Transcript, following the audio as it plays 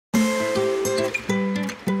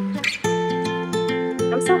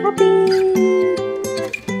I'm so happy.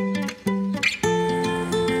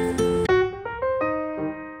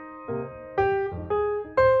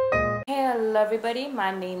 Hello everybody,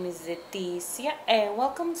 my name is Leticia and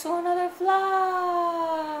welcome to another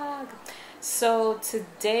vlog. So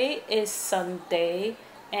today is Sunday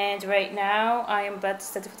and right now I am about to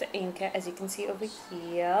study for the AMCAT, as you can see over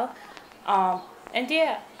here. And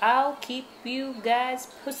yeah, I'll keep you guys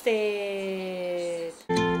posted.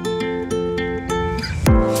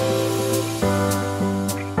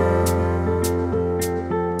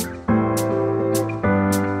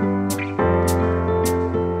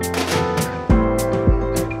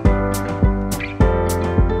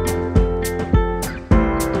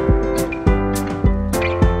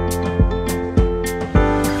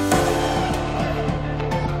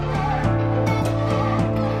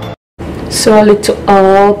 So a little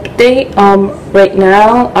update. Right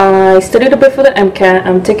now I studied a bit for the MCAT.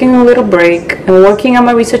 I'm taking a little break and working on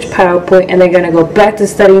my research PowerPoint, and then gonna go back to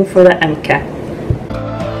studying for the MCAT.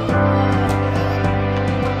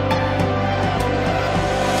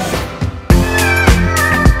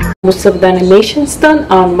 Most of the animation's done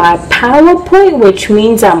on my PowerPoint, which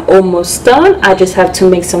means I'm almost done. I just have to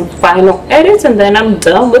make some final edits and then I'm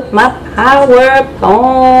done with my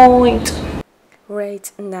PowerPoint.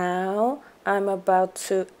 Right now I'm about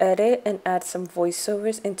to edit and add some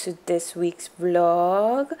voiceovers into this week's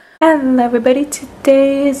vlog. Hello everybody,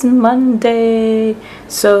 today is Monday.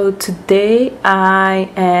 So today I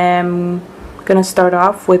am gonna start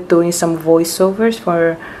off with doing some voiceovers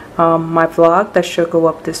for my vlog that should go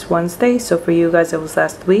up this Wednesday. So for you guys it was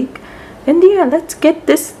last week. And yeah, let's get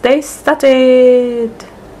this day started.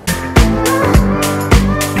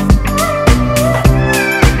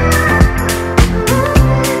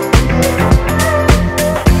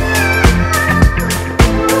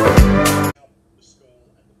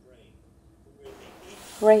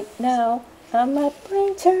 Right now, I'm at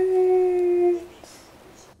brain turns.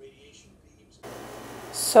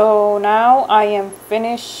 So now I am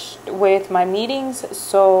finished with my meetings.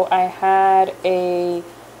 So I had the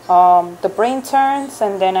brain turns,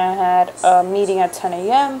 and then I had a meeting at 10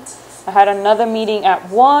 a.m. I had another meeting at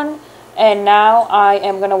 1, and now I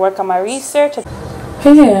am gonna work on my research.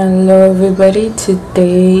 Hello everybody,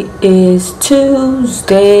 today is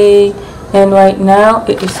Tuesday, and right now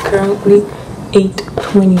it is currently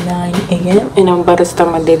 8:29 a.m. and I'm about to start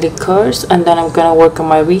my daily course, and then I'm gonna work on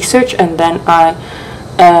my research, and then I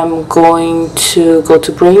am going to go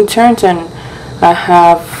to brain turns, and I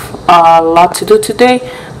have a lot to do today,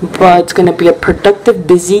 but it's gonna be a productive,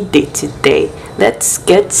 busy day today. Let's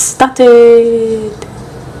get started.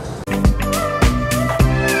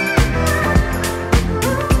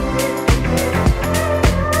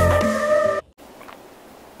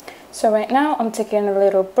 So right now I'm taking a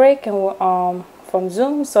little break and from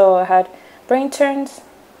Zoom. So I had brain turns,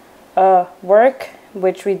 work,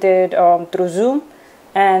 which we did through Zoom,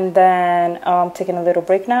 and then taking a little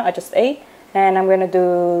break now. I just ate, and I'm gonna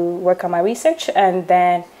do work on my research and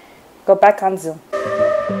then go back on Zoom.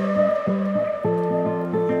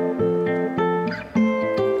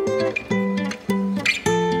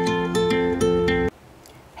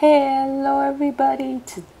 Hello everybody,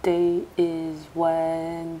 today is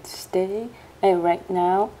Wednesday and right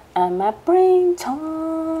now I'm at brain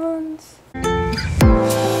turns.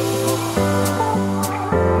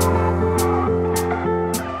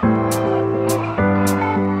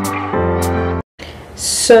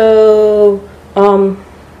 So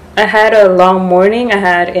I had a long morning. I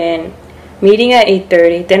had a meeting at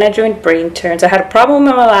 8:30, then I joined brain turns. I had a problem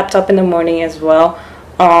with my laptop in the morning as well,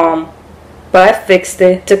 but I fixed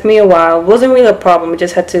it. It took me a while. It wasn't really a problem. I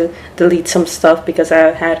just had to delete some stuff because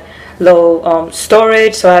I had low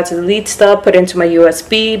storage, so I had to delete stuff, put it into my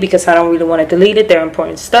USB because I don't really want to delete it. They're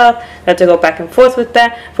important stuff. I had to go back and forth with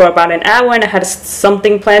that for about an hour, and I had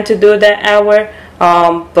something planned to do that hour,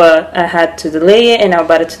 but I had to delay it, and I'm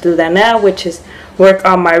about to do that now, which is work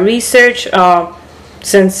on my research.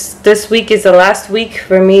 Since this week is the last week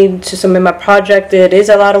for me to submit my project, it is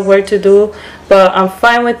a lot of work to do, but I'm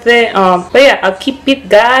fine with it. But yeah, I'll keep you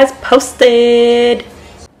guys posted.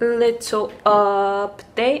 Little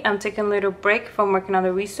update. I'm taking a little break from working on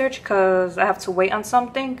the research because I have to wait on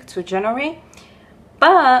something to generate.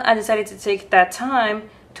 But I decided to take that time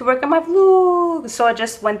to work on my vlog. So I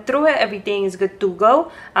just went through it. Everything is good to go.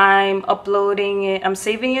 I'm uploading it. I'm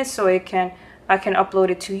saving it so I can upload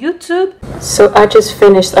it to YouTube. So I just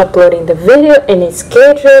finished uploading the video and it's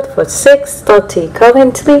scheduled for 6:30.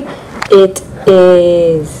 Currently it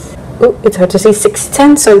is, it's hard to see,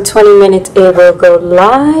 6:10, so in 20 minutes it will go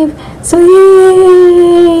live. So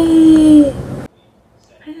yay!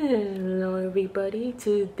 Hello everybody,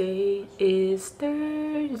 is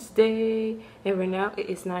Thursday, and right now it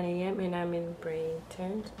is 9 a.m. and I'm in brain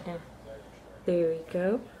turns, and there we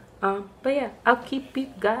go. But yeah, I'll keep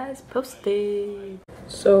you guys posted.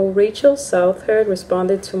 So Rachel Southard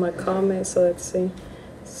responded to my comment, so let's see.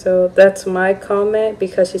 So that's my comment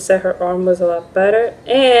because she said her arm was a lot better,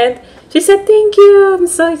 and she said thank you. I'm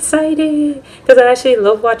so excited because I actually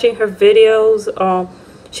love watching her videos.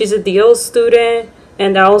 She's a DO student,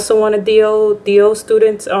 and I also want a DO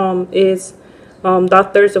students is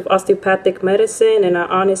doctors of osteopathic medicine, and I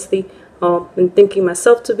honestly been thinking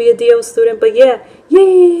myself to be a DO student. But yeah,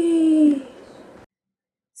 yay!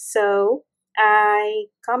 So I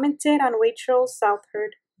commented on Rachel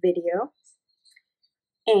Southard video,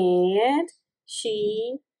 and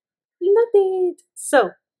she loved it.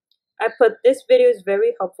 So I put this video is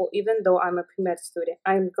very helpful even though I'm a pre-med student.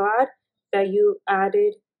 I'm glad that you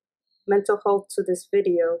added mental health to this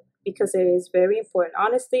video because it is very important.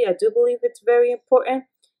 Honestly, I do believe it's very important.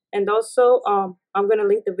 And also I'm going to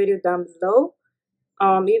link the video down below.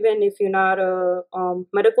 Even if you're not a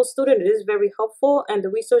medical student, it is very helpful, and the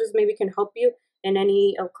resources maybe can help you in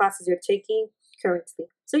any classes you're taking currently.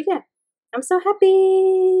 So yeah, I'm so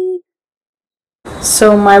happy.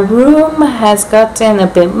 So my room has gotten a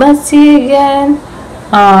bit messy again.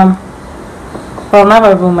 Well, not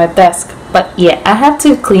my room, my desk, but yeah, I have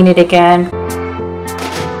to clean it again.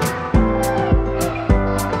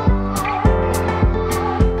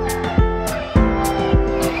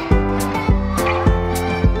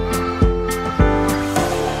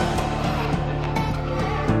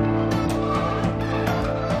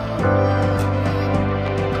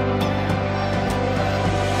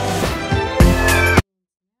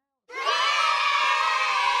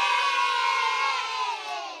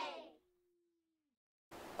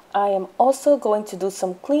 I am also going to do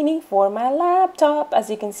some cleaning for my laptop. As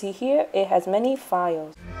you can see here, it has many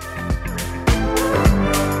files.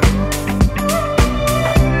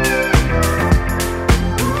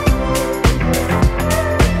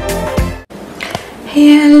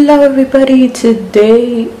 Hello everybody,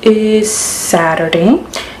 today is Saturday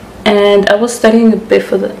and I was studying a bit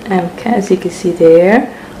for the MCAT, as you can see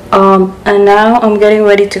there. And now I'm getting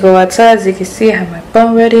ready to go outside. As you can see, I have my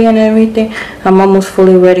bun ready and everything. I'm almost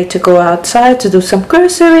fully ready to go outside to do some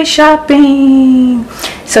grocery shopping.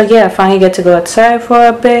 So yeah, I finally get to go outside for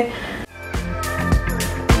a bit.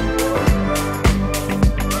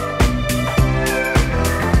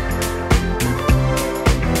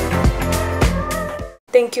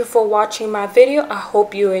 Thank you for watching my video. I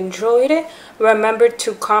hope you enjoyed it. Remember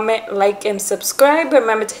to comment, like, and subscribe.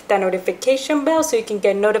 Remember to hit that notification bell so you can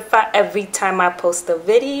get notified every time I post a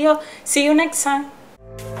video. See you next time.